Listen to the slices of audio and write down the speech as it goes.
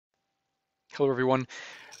Hello everyone,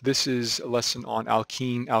 this is a lesson on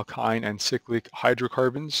alkene, alkyne, and cyclic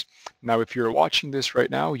hydrocarbons. Now if you're watching this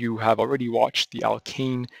right now, you have already watched the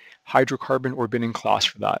alkane hydrocarbon or been in class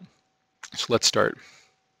for that. So let's start.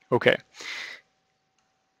 Okay,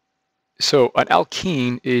 so an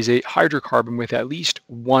alkene is a hydrocarbon with at least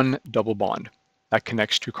one double bond that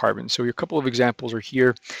connects two carbons. So a couple of examples are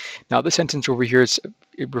here. Now this sentence over here,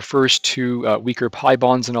 it refers to weaker pi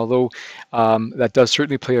bonds, and although that does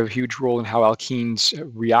certainly play a huge role in how alkenes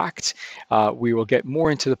react, we will get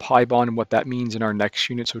more into the pi bond and what that means in our next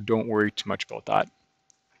unit, so don't worry too much about that.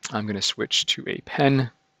 I'm going to switch to a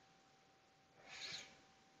pen.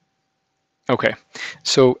 Okay,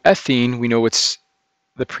 so ethene, we know it's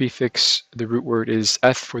the prefix, the root word is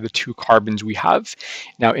eth for the two carbons we have.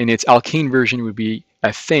 Now in its alkane version it would be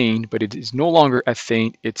ethane, but it is no longer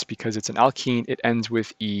ethane. It's because it's an alkene, it ends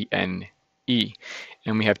with ene.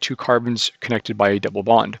 And we have two carbons connected by a double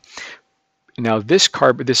bond. Now this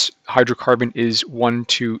hydrocarbon is 1,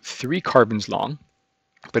 2, 3 carbons long,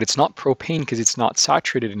 but it's not propane because it's not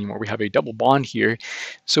saturated anymore. We have a double bond here,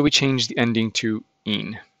 so we change the ending to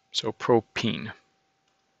ene, so propene.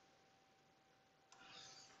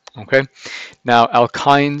 Okay, now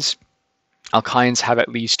alkynes have at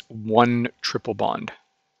least one triple bond,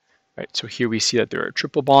 right? So here we see that there are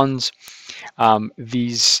triple bonds.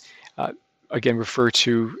 These again refer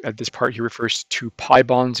to, at this part here, refers to pi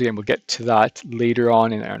bonds. Again, we'll get to that later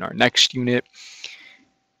on in our next unit.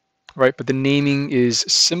 Right, but the naming is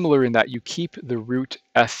similar in that you keep the root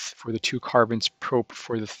eth for the two carbons, prop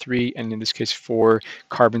for the 3, and in this case 4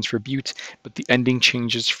 carbons for bute, but the ending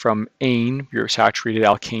changes from ane, your saturated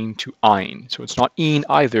alkane, to ine. So it's not ene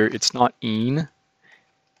either, it's not ene,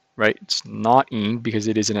 right? It's not ene because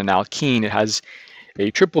it isn't an alkene. It has a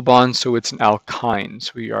triple bond, so it's an alkyne.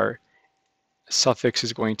 So our suffix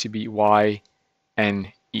is going to be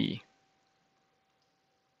Y-N-E,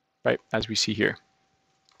 right, as we see here.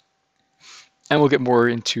 And we'll get more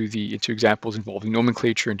into examples involving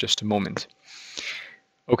nomenclature in just a moment.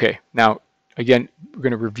 Okay, now again, we're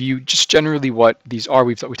going to review just generally what these are.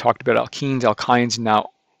 We talked about alkenes, alkynes, and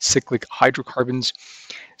now cyclic hydrocarbons.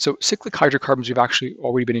 So cyclic hydrocarbons we've actually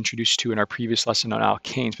already been introduced to in our previous lesson on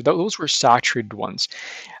alkanes, but those were saturated ones.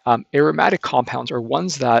 Aromatic compounds are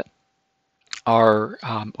ones that are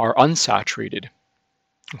unsaturated.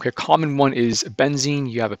 Okay, a common one is benzene.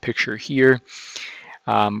 You have a picture here.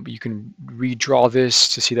 You can redraw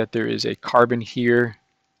this to see that there is a carbon here,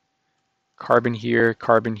 carbon here,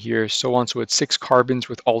 carbon here, so on. So it's 6 carbons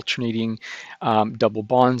with alternating double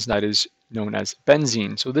bonds. That is known as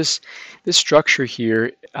benzene. So this structure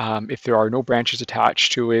here, if there are no branches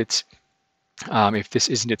attached to it, if this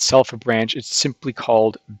isn't itself a branch, it's simply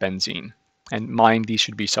called benzene. And mind, these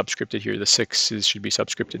should be subscripted here. The 6's should be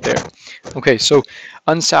subscripted there. Okay, so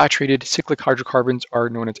unsaturated cyclic hydrocarbons are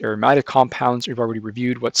known as aromatic compounds. We've already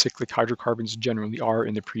reviewed what cyclic hydrocarbons generally are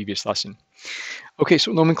in the previous lesson. Okay,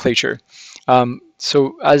 so nomenclature.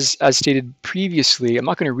 So as stated previously, I'm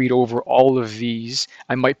not going to read over all of these.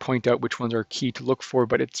 I might point out which ones are key to look for,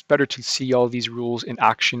 but it's better to see all these rules in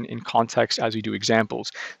action, in context, as we do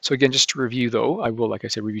examples. So again, just to review though, I will, like I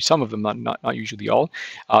said, review some of them, not usually all.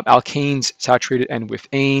 Alkanes saturated end with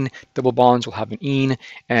ane, double bonds will have an ene,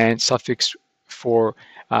 and suffix for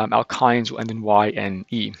alkynes will end in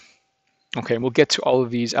Y-N-E. Okay, and we'll get to all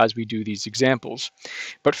of these as we do these examples.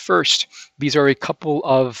 But first, these are a couple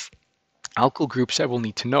of alkyl groups that we'll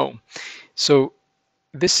need to know. So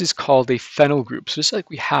this is called a phenyl group. So just like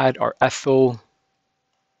we had our ethyl,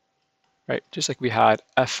 right? Just like we had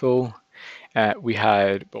ethyl, we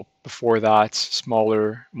had, well, before that,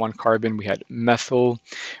 smaller 1 carbon, we had methyl,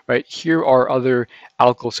 right? Here are other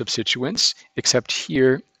alkyl substituents, except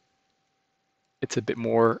here it's a bit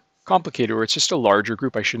more complicated, or it's just a larger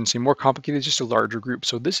group. I shouldn't say more complicated, it's just a larger group.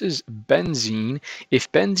 So this is benzene. If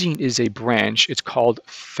benzene is a branch, it's called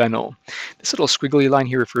phenyl. This little squiggly line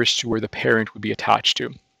here refers to where the parent would be attached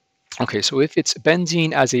to. Okay, so if it's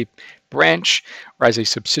benzene as a branch or as a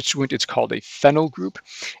substituent, it's called a phenyl group.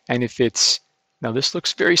 And if it's, now this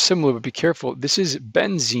looks very similar, but be careful. This is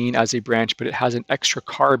benzene as a branch, but it has an extra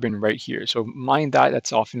carbon right here. So mind that,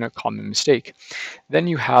 that's often a common mistake. Then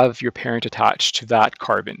you have your parent attached to that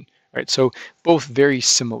carbon, right? So both very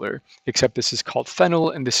similar, except this is called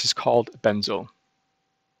phenyl and this is called benzyl.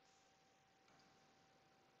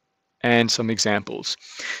 And some examples.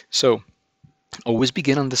 So always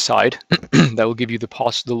begin on the side. That will give you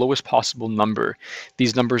the lowest possible number.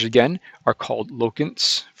 These numbers again are called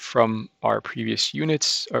locants from our previous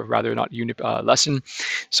units, or rather not unit, lesson.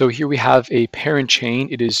 So here we have a parent chain.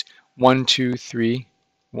 It is 1, 2, 3,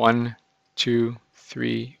 1, 2,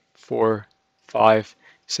 3, 4, 5,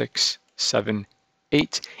 6, 7,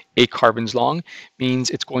 8. 8 carbons long means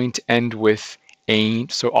it's going to end with ane,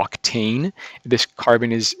 so octane. This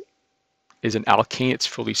carbon is an alkane, it's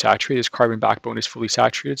fully saturated. This carbon backbone is fully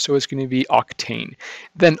saturated, so it's going to be octane.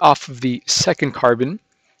 Then off of the second carbon,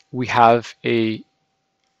 we have an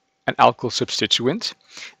alkyl substituent.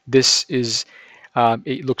 This is,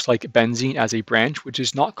 it looks like benzene as a branch, which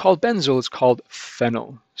is not called benzyl, it's called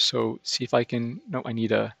phenyl. So see if I can, no, I need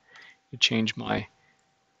to change my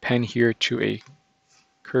pen here to a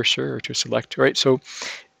cursor or to a selector, right? So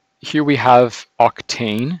here we have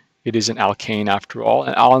octane. It is an alkane after all.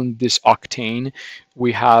 And on this octane,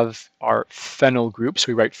 we have our phenyl group. So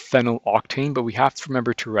we write phenyl octane, but we have to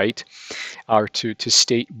remember to write or to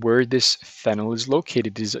state where this phenyl is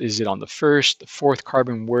located. Is it on the first, the fourth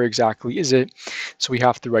carbon? Where exactly is it? So we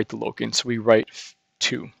have to write the locant. So we write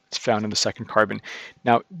 2. It's found in the second carbon.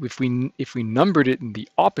 Now, if we numbered it in the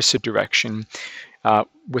opposite direction,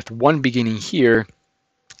 with 1 beginning here,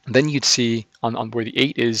 then you'd see on where the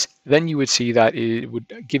 8 is, then you would see that it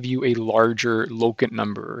would give you a larger locant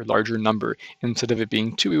number, or larger number. Instead of it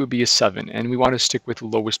being 2, it would be a 7. And we want to stick with the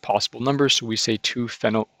lowest possible number, so we say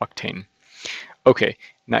 2-phenyl octane. Okay,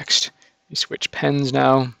 next, we switch pens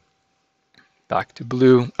now, back to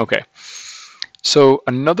blue. Okay, so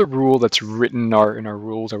another rule that's written in our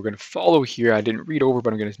rules that we're going to follow here, I didn't read over,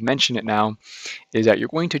 but I'm going to mention it now, is that you're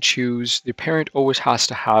going to choose, the parent always has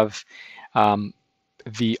to have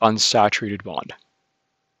the unsaturated bond.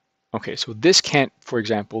 Okay, so this can't, for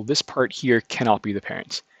example, this part here cannot be the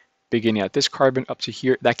parent. Beginning at this carbon up to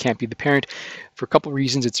here, that can't be the parent. For a couple of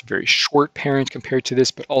reasons, it's a very short parent compared to this,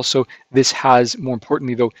 but also this has, more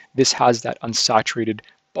importantly though, this has that unsaturated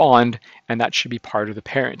bond, and that should be part of the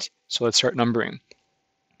parent. So let's start numbering.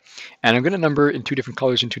 And I'm going to number in 2 different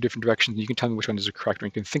colors in 2 different directions. You can tell me which one is the correct one.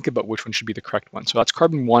 You can think about which one should be the correct one. So that's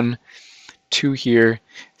carbon 1, 2 here,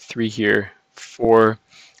 3 here, 4,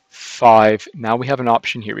 5. Now we have an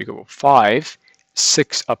option here. We go 5,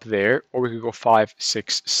 6 up there, or we could go 5,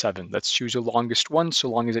 6, 7. Let's choose the longest one so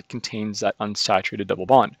long as it contains that unsaturated double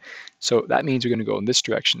bond. So that means we're going to go in this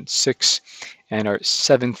direction, 6, and our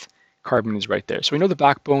 7th carbon is right there. So we know the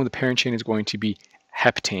backbone, the parent chain is going to be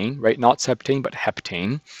heptane, right? Not septane, but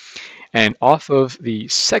heptane. And off of the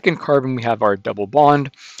second carbon, we have our double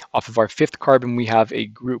bond. Off of our 5th carbon, we have a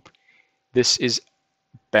group. This is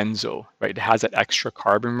benzyl, right? It has that extra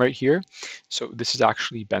carbon right here. So this is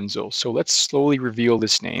actually benzyl. So let's slowly reveal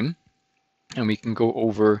this name, and we can go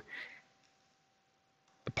over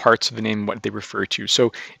the parts of the name, what they refer to.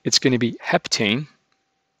 So it's going to be heptane,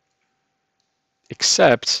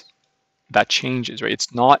 except that changes, right?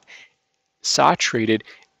 It's not saturated.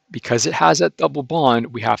 Because it has that double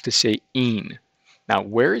bond, we have to say ene. Now,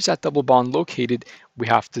 where is that double bond located? We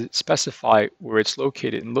have to specify where it's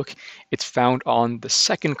located. And look, it's found on the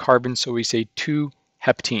second carbon, so we say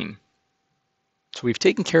 2-heptene. So we've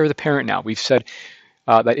taken care of the parent now. We've said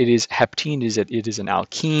that it is heptene, is that it is an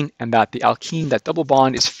alkene, and that the alkene, that double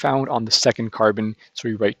bond, is found on the second carbon, so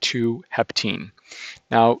we write 2-heptene.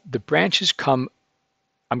 Now, the branches come,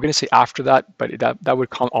 I'm going to say after that, but that would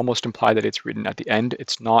almost imply that it's written at the end.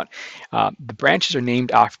 It's not. The branches are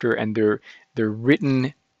named after, and they're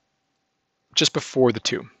written just before the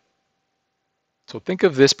 2. So think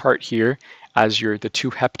of this part here as the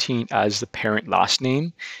 2-heptene as the parent last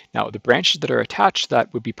name. Now the branches that are attached to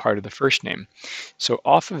that would be part of the first name. So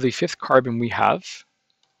off of the 5th carbon we have,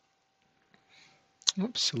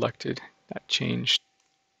 oops, selected, that changed.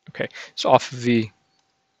 Okay, so off of the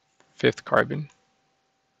 5th carbon,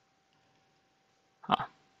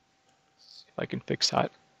 see if I can fix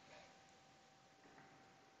that.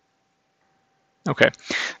 Okay,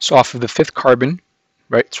 so off of the 5th carbon,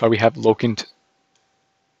 right, that's why we have locant,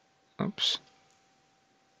 oops.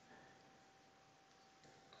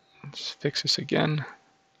 Let's fix this again.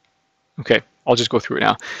 Okay, I'll just go through it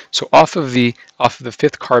now. So off of the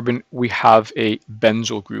 5th carbon, we have a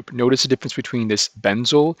benzyl group. Notice the difference between this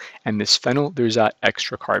benzyl and this phenyl. There's that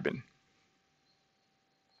extra carbon.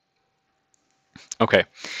 Okay,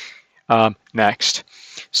 next.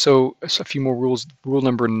 So a few more rules. Rule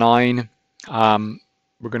number 9.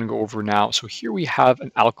 We're going to go over now. So here we have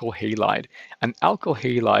an alkyl halide. An alkyl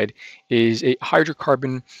halide is a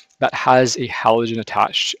hydrocarbon that has a halogen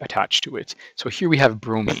attached to it. So here we have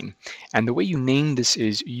bromine. And the way you name this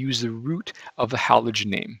is you use the root of the halogen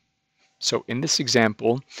name. So in this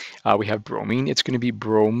example, we have bromine. It's going to be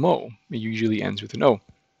bromo. It usually ends with an O.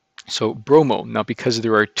 So bromo, now because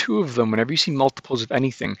there are 2 of them, whenever you see multiples of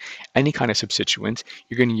anything, any kind of substituent,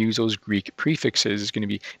 you're going to use those Greek prefixes. It's going to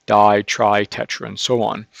be di, tri, tetra, and so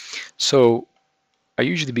on. So I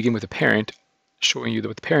usually begin with a parent, showing you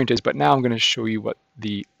what the parent is, but now I'm going to show you what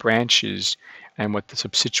the branches and what the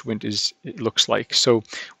substituent is, it looks like. So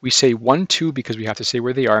we say 1, 2 because we have to say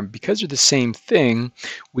where they are, and because they're the same thing,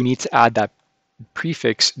 we need to add that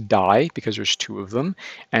prefix di because there's 2 of them,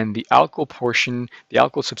 and the alkyl portion, the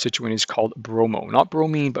alkyl substituent is called bromo, not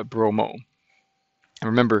bromine, but bromo. And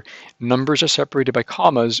remember, numbers are separated by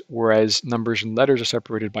commas, whereas numbers and letters are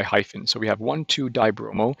separated by hyphens. So we have 1, 2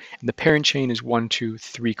 dibromo, and the parent chain is 1, 2,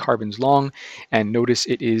 3 carbons long. And notice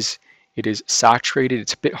it is saturated.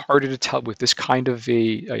 It's a bit harder to tell with this kind of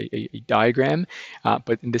a diagram,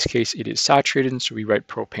 but in this case, it is saturated, and so we write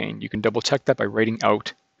propane. You can double check that by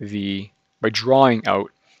drawing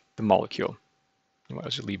out the molecule. I'll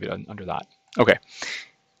just leave it under that. Okay,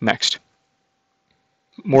 next.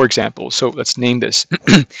 More examples. So let's name this.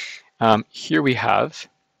 Here we have,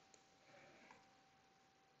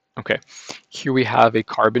 here we have a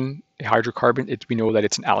carbon, a hydrocarbon. We know that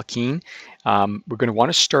it's an alkene. We're going to want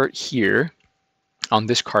to start here on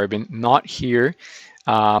this carbon, not here,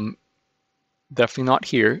 definitely not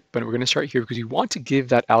here, but we're going to start here because we want to give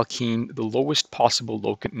that alkene the lowest possible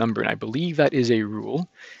locant number, and I believe that is a rule.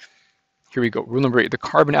 Here we go. Rule number 8, the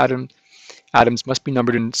carbon atoms must be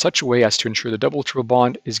numbered in such a way as to ensure the double triple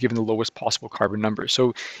bond is given the lowest possible carbon number.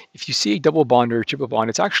 So if you see a double bond or a triple bond,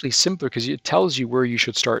 it's actually simpler because it tells you where you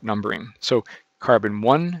should start numbering. So carbon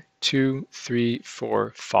 1, 2, 3,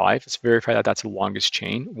 4, 5. Let's verify that that's the longest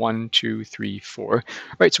chain. 1, 2, 3, 4.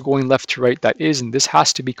 Right, so going left to right, that is, and this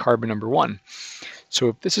has to be carbon number 1. So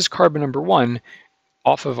if this is carbon number 1,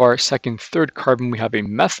 off of our second, third carbon, we have a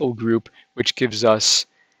methyl group, which gives us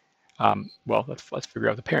well, let's figure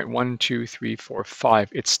out the parent. 1, 2, 3, 4, 5.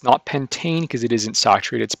 It's not pentane because it isn't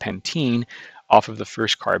saturated. It's pentene off of the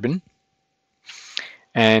first carbon.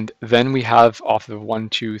 And then we have off of 1,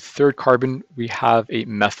 2, third carbon, we have a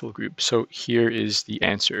methyl group. So here is the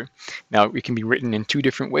answer. Now it can be written in 2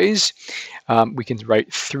 different ways. We can write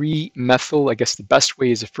 3-methyl. I guess the best way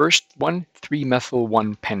is the first one, 3-methyl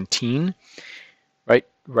 1-pentene, right?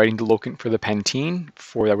 Writing the locant for the pentene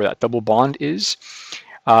for where that double bond is.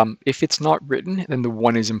 If it's not written, then the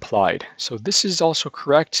 1 is implied. So this is also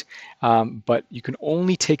correct, but you can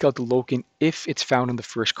only take out the locant if it's found in the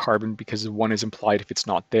first carbon because the 1 is implied if it's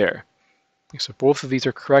not there. So both of these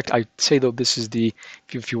are correct. I'd say though this is the,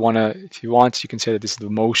 if you want, you can say that this is the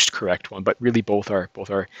most correct one, but really both are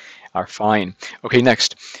fine. Okay,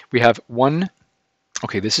 next we have 1.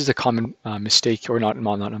 Okay, this is a common mistake, or not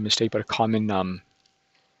a mistake, but a common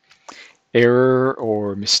error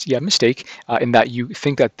or mistake in that you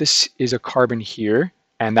think that this is a carbon here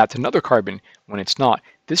and that's another carbon when it's not.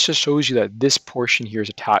 This just shows you that this portion here is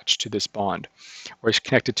attached to this bond or is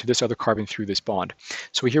connected to this other carbon through this bond.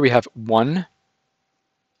 So here we have 1. I'll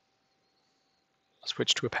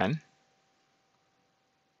switch to a pen.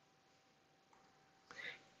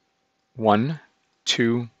 1,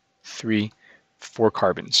 2, 3, 4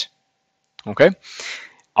 carbons. Okay.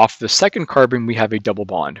 Off the second carbon we have a double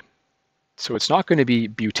bond. So it's not going to be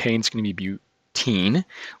butane, it's going to be butene,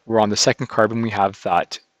 where on the second carbon we have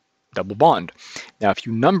that double bond. Now if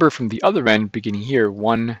you number from the other end, beginning here,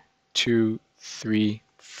 1, 2, 3,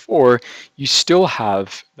 4, you still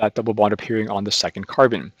have that double bond appearing on the second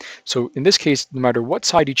carbon. So in this case, no matter what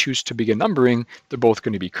side you choose to begin numbering, they're both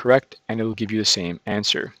going to be correct, and it'll give you the same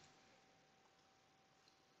answer.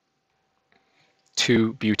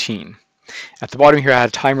 2-butene. At the bottom here, I had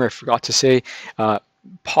a timer, I forgot to say,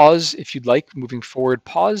 pause if you'd like, moving forward,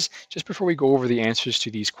 pause just before we go over the answers to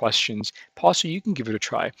these questions. Pause so you can give it a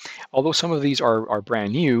try. Although some of these are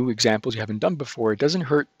brand new examples you haven't done before, it doesn't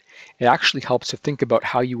hurt. It actually helps to think about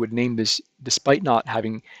how you would name this despite not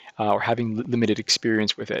having or having limited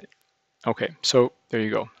experience with it. Okay, so there you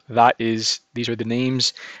go. These are the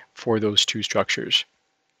names for those 2 structures.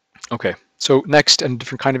 Okay, so next, and a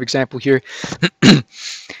different kind of example here.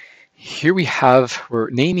 Here we're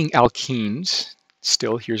naming alkenes.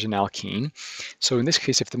 Still, here's an alkene. So in this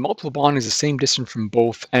case, if the multiple bond is the same distance from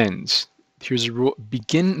both ends, here's a rule: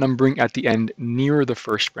 begin numbering at the end nearer the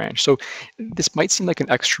first branch. So this might seem like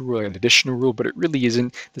an extra rule, an additional rule, but it really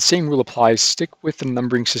isn't. The same rule applies. Stick with the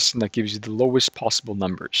numbering system that gives you the lowest possible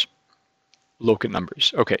numbers, locant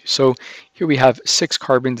numbers. Okay, so here we have 6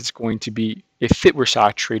 carbons. It's going to be, if it were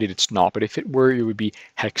saturated, it's not, but if it were, it would be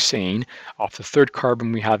hexane. Off the third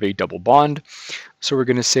carbon, we have a double bond. So we're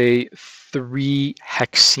going to say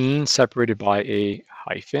 3-hexene separated by a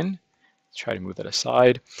hyphen. Let's try to move that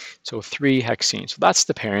aside. So 3-hexene. So that's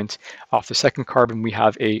the parent. Off the second carbon, we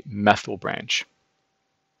have a methyl branch.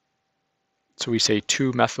 So we say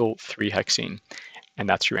 2-methyl 3-hexene, and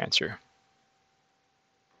that's your answer.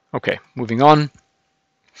 Okay, moving on. A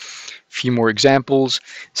few more examples.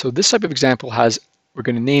 So this type of example has we're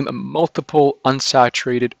going to name a multiple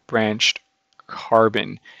unsaturated branched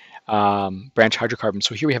carbon, branch hydrocarbon.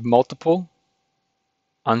 So here we have multiple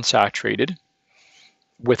unsaturated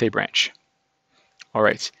with a branch. All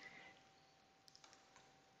right,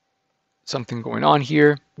 something going on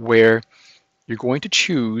here where you're going to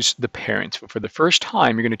choose the parent. So for the first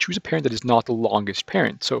time, you're going to choose a parent that is not the longest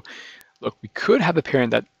parent. So look, we could have a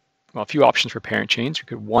parent that, well, a few options for parent chains. We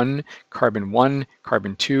could 1,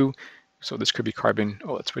 carbon 2. So this could be carbon,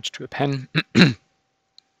 oh, let's switch to a pen. I'm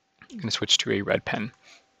going to switch to a red pen.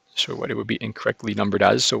 So what it would be incorrectly numbered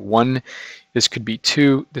as. So 1, this could be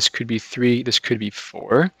 2, this could be 3, this could be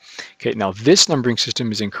 4. Okay, now this numbering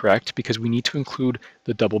system is incorrect because we need to include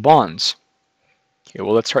the double bonds. Okay,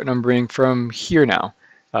 well, let's start numbering from here now.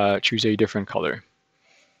 Choose a different color.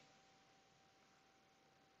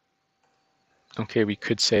 Okay, we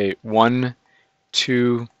could say 1,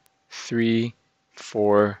 2, 3,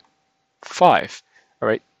 4, 5. All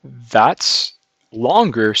right, that's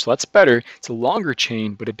longer, so that's better. It's a longer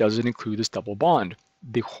chain, but it doesn't include this double bond.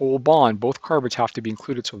 The whole bond, both carbons have to be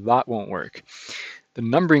included, so that won't work. The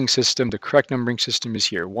numbering system, the correct numbering system is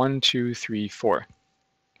here, 1, 2, 3, 4.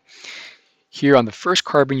 Here on the first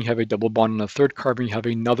carbon, you have a double bond. On the third carbon, you have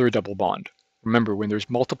another double bond. Remember, when there's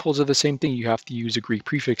multiples of the same thing, you have to use the Greek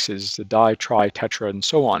prefixes, the di, tri, tetra, and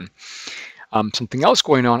so on. Something else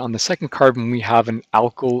going on the second carbon, we have an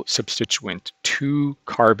alkyl substituent, 2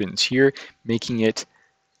 carbons here, making it,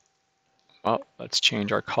 well, let's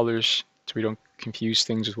change our colors so we don't confuse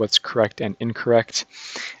things with what's correct and incorrect.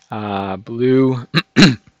 Blue.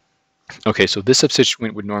 Okay, so this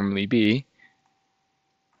substituent would normally be,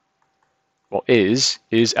 well, is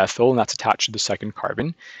ethyl, and that's attached to the second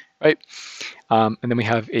carbon, right? And then we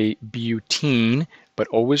have a butene, but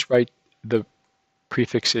always write the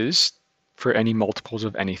prefixes for any multiples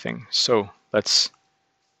of anything. So let's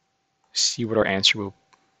see what our answer will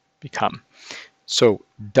become. So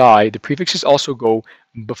di, the prefixes also go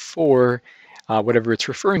before whatever it's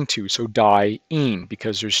referring to. So diene,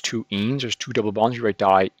 because there's 2 enes, there's 2 double bonds, you write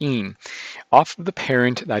diene. Off of the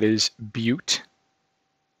parent, that is but.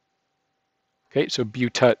 Okay, so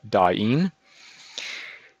butadiene.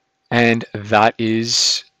 And that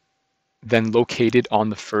is then located on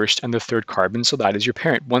the first and the third carbon, so that is your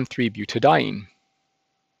parent, 1,3-butadiene,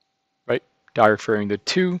 right? Di referring to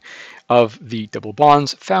 2 of the double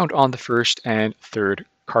bonds found on the first and third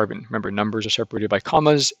carbon. Remember, numbers are separated by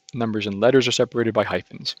commas, numbers and letters are separated by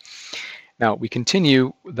hyphens. Now, we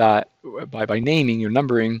continue that by naming or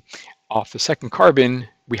numbering. Off the second carbon,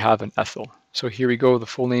 we have an ethyl. So here we go, the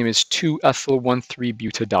full name is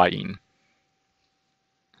 2-ethyl-1,3-butadiene.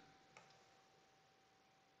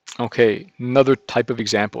 Okay, another type of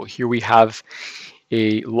example. Here we have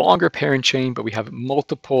a longer parent chain, but we have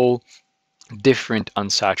multiple different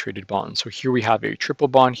unsaturated bonds. So here we have a triple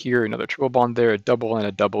bond here, another triple bond there, a double and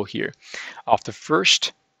a double here. Off the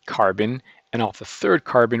first carbon and off the third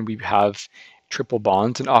carbon, we have triple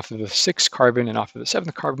bonds, and off of the 6th carbon and off of the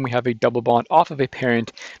 7th carbon, we have a double bond off of a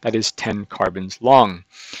parent that is 10 carbons long.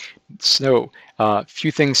 So a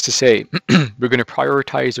few things to say. We're going to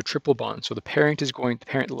prioritize the triple bond. So the parent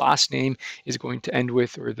last name is going to end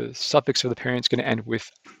with, or the suffix of the parent is going to end with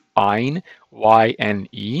yne,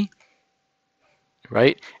 Y-N-E,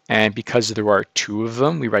 right? And because there are 2 of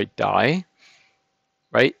them, we write di,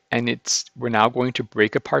 right? And we're now going to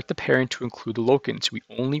break apart the parent to include the locants. We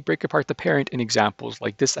only break apart the parent in examples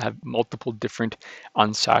like this that have multiple different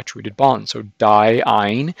unsaturated bonds. So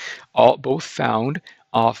diene, both found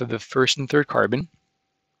off of the first and third carbon,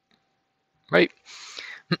 right?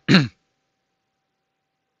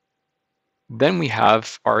 Then we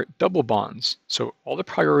have our double bonds. So all the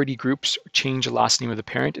priority groups change the last name of the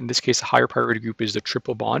parent. In this case, the higher priority group is the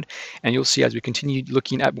triple bond. And you'll see as we continue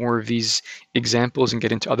looking at more of these examples and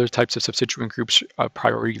get into other types of substituent groups, a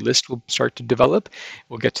priority list will start to develop.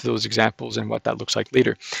 We'll get to those examples and what that looks like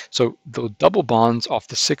later. So the double bonds off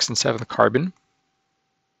the 6th and 7th carbon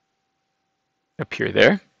appear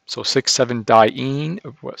there. So 6,7-diene,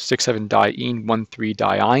 6,7-diene,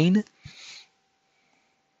 1,3-diene.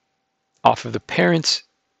 Off of the parent,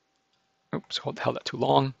 oops, held that too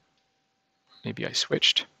long. Maybe I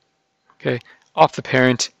switched. Okay, off the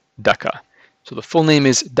parent, deca. So the full name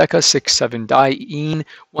is deca 6,7-diene,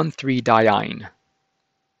 1,3-diene.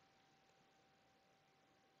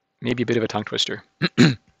 Maybe a bit of a tongue twister.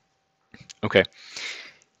 Okay,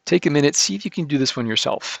 take a minute, see if you can do this one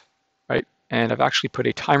yourself, right? And I've actually put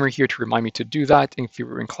a timer here to remind me to do that if you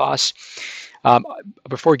were in class.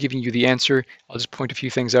 Before giving you the answer, I'll just point a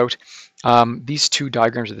few things out. These 2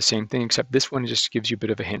 diagrams are the same thing, except this one just gives you a bit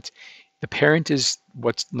of a hint. The parent is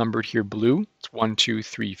what's numbered here blue. It's 1, 2,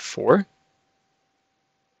 3, 4.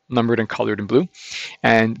 numbered and colored in blue,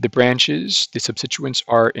 and the branches, the substituents,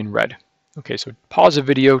 are in red. Okay, so pause the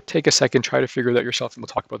video, take a second, try to figure that yourself, and we'll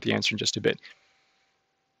talk about the answer in just a bit.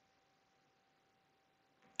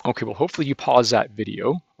 Okay, well, hopefully you pause that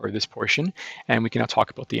video or this portion, and we can now talk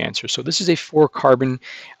about the answer. So this is a 4-carbon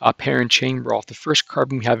parent chain, where off the first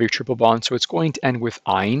carbon we have a triple bond, so it's going to end with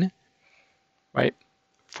 "-ine", right?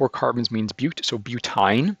 4 carbons means bute, so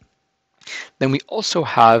butyne. Then we also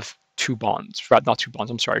have 2 bonds, not 2 bonds,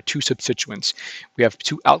 I'm sorry, 2 substituents. We have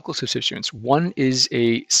 2 alkyl substituents. One is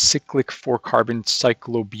a cyclic 4-carbon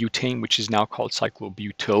cyclobutane, which is now called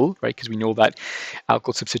cyclobutyl, right? Because we know that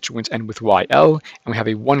alkyl substituents end with YL, and we have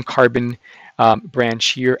a 1-carbon branch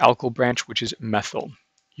here, alkyl branch, which is methyl.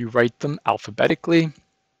 You write them alphabetically,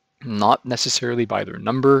 not necessarily by their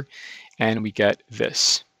number, and we get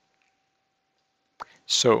this.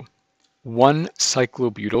 So 1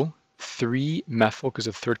 cyclobutyl, 3 methyl, because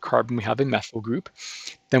of the third carbon we have a methyl group.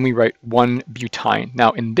 Then we write 1 butyne. Now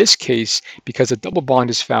in this case, because a double bond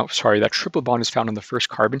is found, that triple bond is found on the first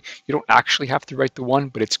carbon, you don't actually have to write the 1,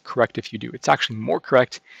 but it's correct if you do. It's actually more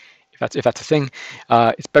correct if that's a thing.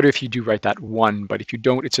 It's better if you do write that 1, but if you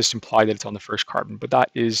don't, it's just implied that it's on the first carbon. But that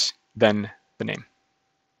is then the name.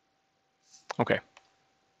 Okay.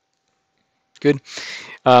 Good.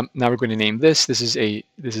 Now we're going to name this. This is a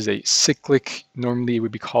cyclic. Normally it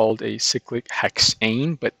would be called a cyclic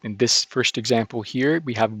hexane, but in this first example here,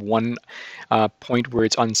 we have one point where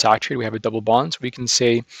it's unsaturated. We have a double bond, so we can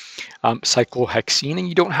say cyclohexene, and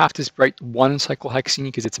you don't have to write 1 cyclohexene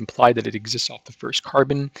because it's implied that it exists off the first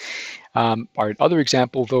carbon. Our other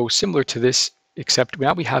example, though, similar to this, except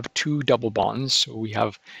now we have 2 double bonds. So we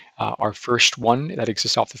have our first one that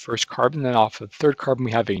exists off the first carbon, then off the third carbon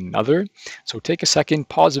we have another. So take a second,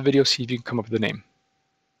 pause the video, see if you can come up with a name.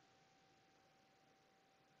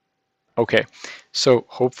 Okay, so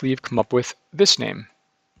hopefully you've come up with this name.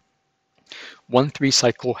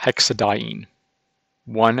 1,3-cyclohexadiene.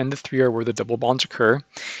 1 and the 3 are where the double bonds occur.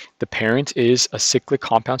 The parent is a cyclic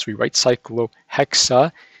compound, so we write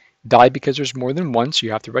cyclohexa. Di because there's more than 1, so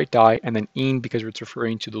you have to write di, and then ene because it's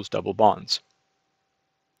referring to those double bonds.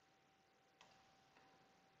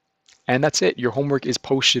 And that's it. Your homework is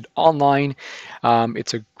posted online.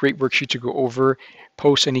 It's a great worksheet to go over.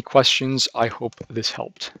 Post any questions. I hope this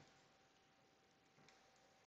helped.